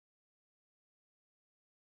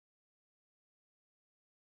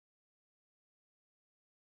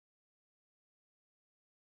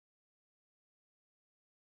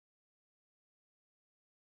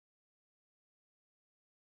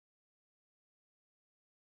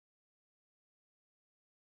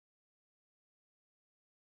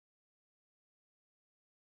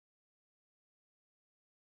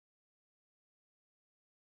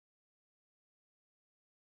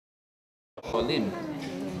or limb.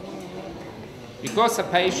 Because a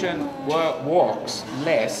patient walks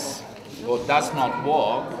less or does not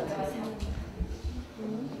walk,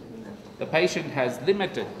 the patient has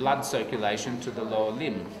limited blood circulation to the lower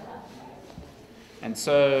limb. And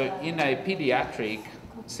so in a pediatric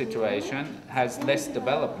situation has less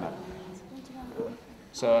development.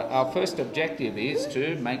 So our first objective is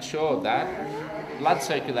to make sure that blood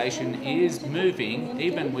circulation is moving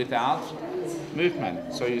even without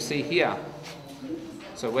movement. So you see here,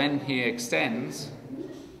 so when he extends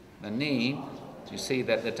the knee, you see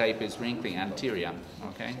that the tape is wrinkling anterior,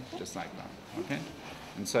 okay, just like that, okay?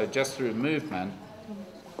 And so just through movement,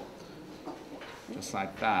 just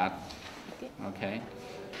like that, okay,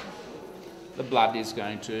 the blood is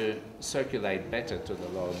going to circulate better to the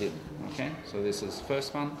lower limb, okay? So this is the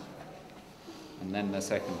first one, and then the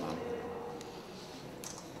second one,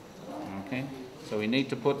 okay? So we need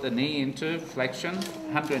to put the knee into flexion,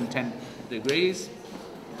 110 degrees.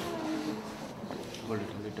 Hold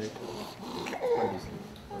it tight. Hold this.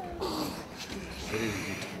 Very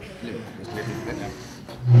easy. Just let it back.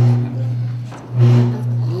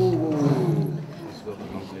 Let's go for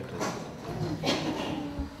complete.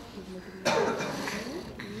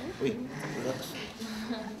 Wait, relax.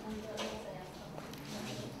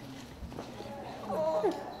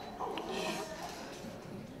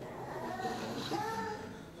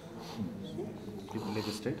 Keep the leg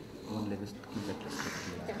straight. One leg is keep that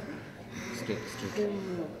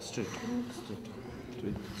straight.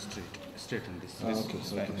 Straight and this. Okay,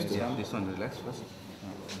 So this one relax first.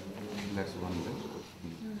 Relax one leg.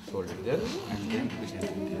 Hold it there and then we can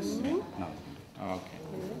do this. Now. Okay.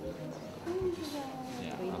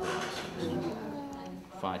 Yeah, otherwise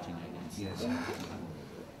fighting against. Yes.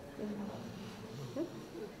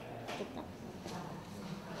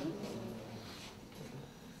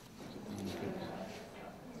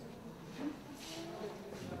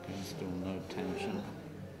 Okay, still no tension.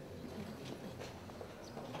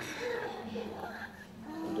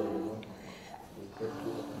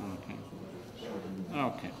 Okay.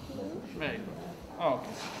 Okay. Very good.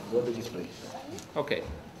 Okay. Go to this place. Okay.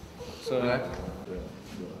 So.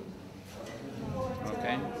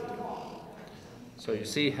 Okay. So you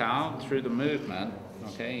see how through the movement,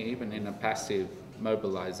 okay, even in a passive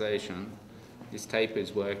mobilization, this tape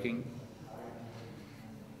is working,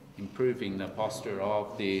 improving the posture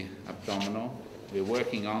of the abdominal. We're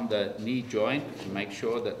working on the knee joint to make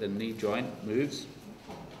sure that the knee joint moves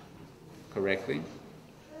correctly.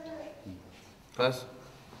 First.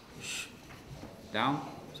 Down.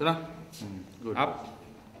 Sir. Good. Up.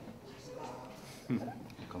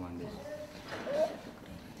 Command this.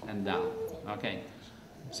 And down. Okay.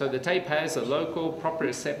 So the tape has a local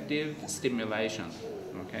proprioceptive stimulation,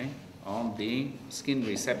 okay, on the skin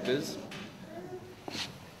receptors.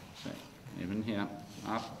 So even here,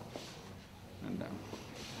 up and down.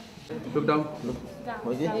 Look down. Look.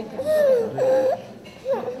 Okay.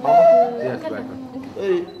 Yes, back.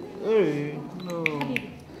 Hey, no.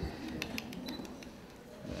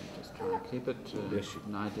 Just try and keep it to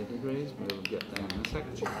 90 degrees. We'll get there in a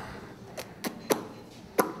second.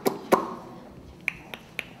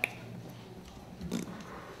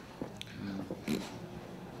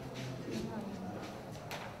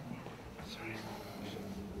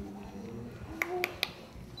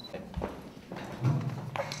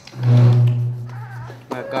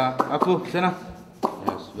 Aku, sana.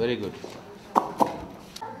 Yes, very good.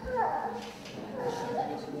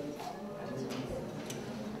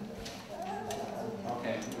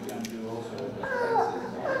 Okay, we're going to do also the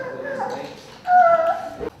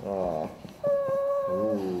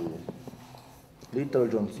Little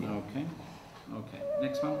Johnson. Okay. Okay.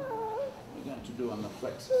 Next one. We're going to do on the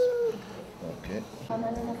flexors. Okay.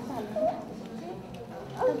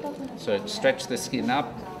 So stretch the skin up.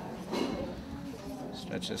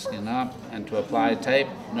 Stretch the skin up, and to apply tape,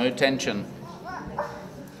 no tension.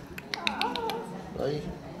 Right.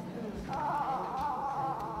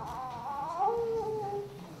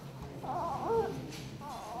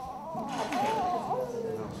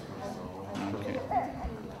 Okay.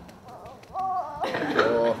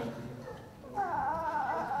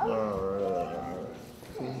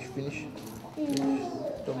 Finish.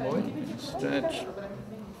 Don't worry. Stretch.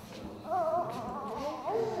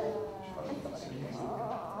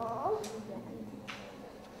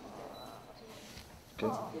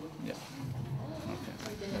 Okay. Yeah. Okay.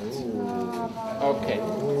 Okay.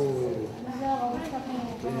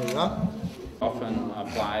 Yeah. Often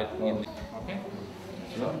applied in. Okay.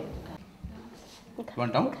 So.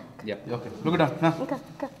 One down? Yep. Okay. Look down. Now.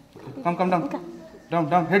 Come down.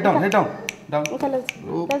 Down. Head down. Down.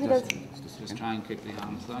 Oh, Just Just try and keep the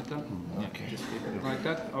arms like that. Yeah, Okay. just keep it like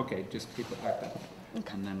that. Okay, just keep it like that.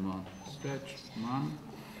 And then we'll stretch one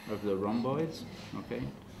of the rhomboids, okay,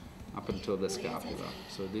 up until the scapula.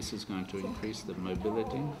 So this is going to increase the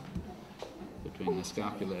mobility between the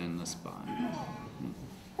scapula and the spine.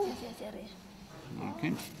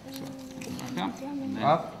 Okay, so like that. And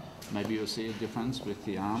then maybe you'll see a difference with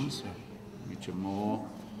the arms, which are more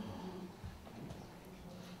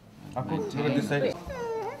Look at this side.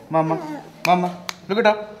 Mama, look it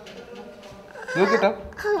up. Look it up.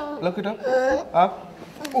 Look it up. Up.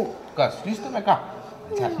 Oh, gosh, this is my car.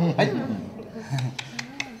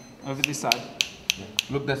 over this side.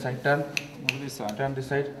 Look this side, turn. Over this side. Turn this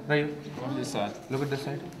side. Right. Over this side. Look at this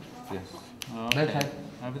side. Yes. Okay. That side.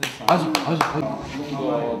 Over this side.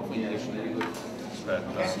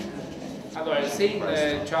 Otherwise, see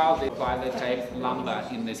the child apply the tape lumbar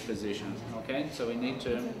in this position. Okay, so we need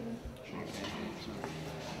to.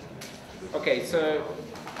 Okay, so.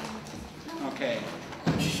 Okay.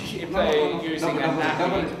 If they're using a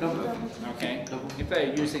nappy, okay. If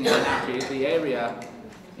they're using a nappy, the area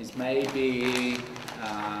is maybe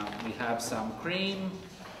we have some cream.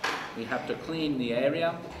 We have to clean the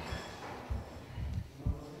area.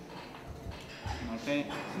 Okay,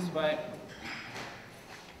 this way.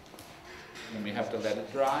 And we have to let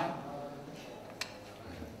it dry.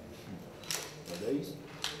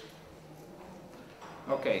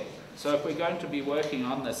 Okay, so if we're going to be working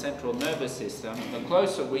on the central nervous system, the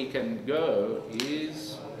closer we can go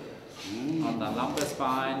is on the lumbar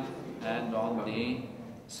spine and on the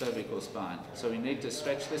cervical spine. So we need to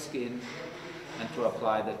stretch the skin and to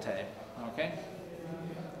apply the tape, okay?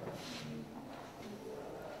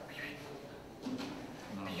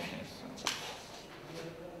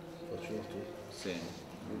 Sì.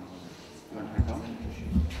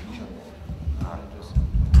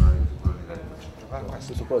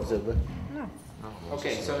 Questo qua serve?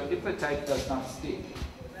 Okay, so if the tape does not stick,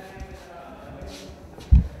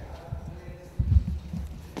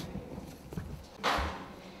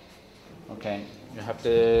 okay, you have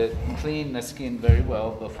to clean the skin very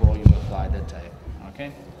well before you apply the tape,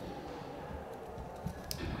 okay?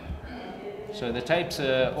 So the tapes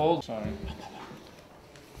are all, sorry.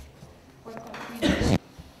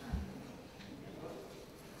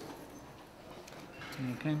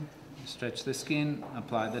 Okay, stretch the skin,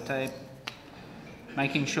 apply the tape,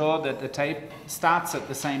 making sure that the tape starts at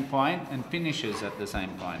the same point and finishes at the same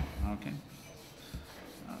point. Okay.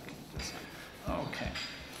 Okay. Just, okay.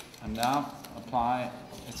 And now apply.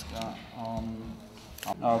 Let's go on.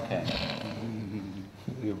 Okay.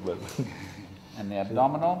 And the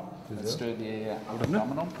abdominal. Let's do the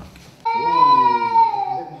abdominal.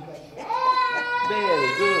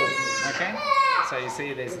 Very good. Okay. So you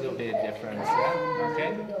see there's a little bit of difference there,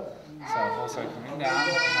 okay? So also coming down,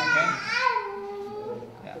 okay?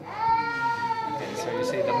 Yeah. Okay, so you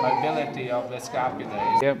see the mobility of the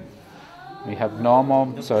scapula. Here we have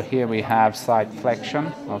normal, so here we have side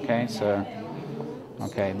flexion, okay? So,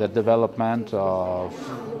 okay, the development of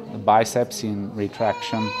the biceps in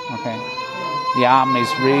retraction, okay? The arm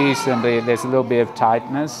is recently, there's a little bit of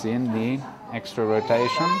tightness in the extra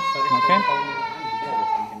rotation, okay?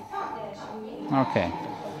 Okay,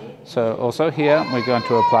 so also here we're going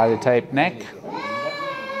to apply the tape neck,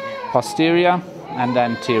 posterior and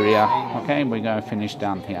anterior. Okay, we're going to finish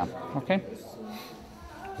down here. Ok?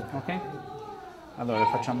 Ok? Allora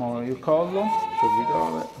facciamo il collo.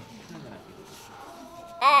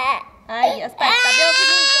 Aspetta, abbiamo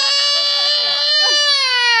finito.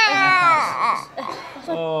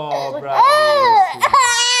 Oh, bravissimo.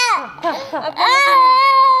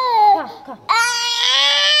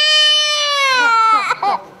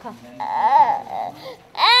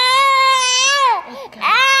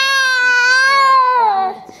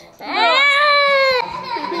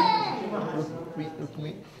 Look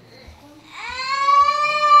me.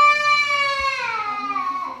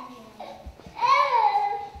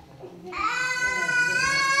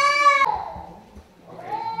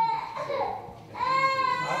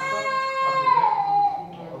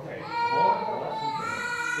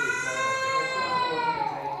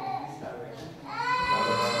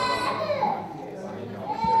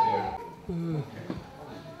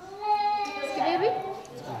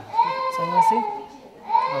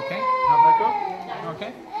 Okay, how about go?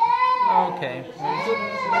 Okay. Okay, very good.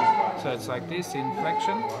 So it's like this in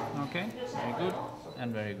flexion. Okay, very good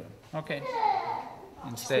and very good. Okay.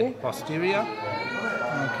 Instead posterior.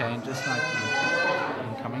 Okay, just like that.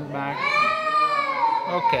 And coming back.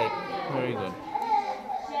 Okay, very good.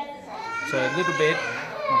 So a little bit,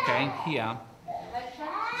 okay, here.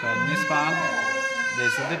 So in this one,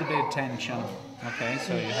 there's a little bit of tension. Okay,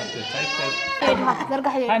 so you have to take the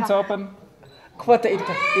ارجع hands open. كفت إيدك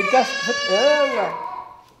كفت يلا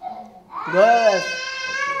بس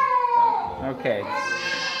Okay.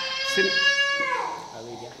 Sit.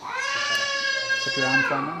 Put your arm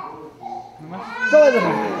down.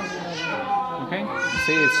 Okay. You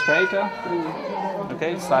see it's straighter.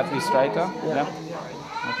 Okay, slightly straighter. Yeah.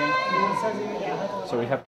 Okay. So we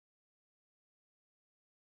have.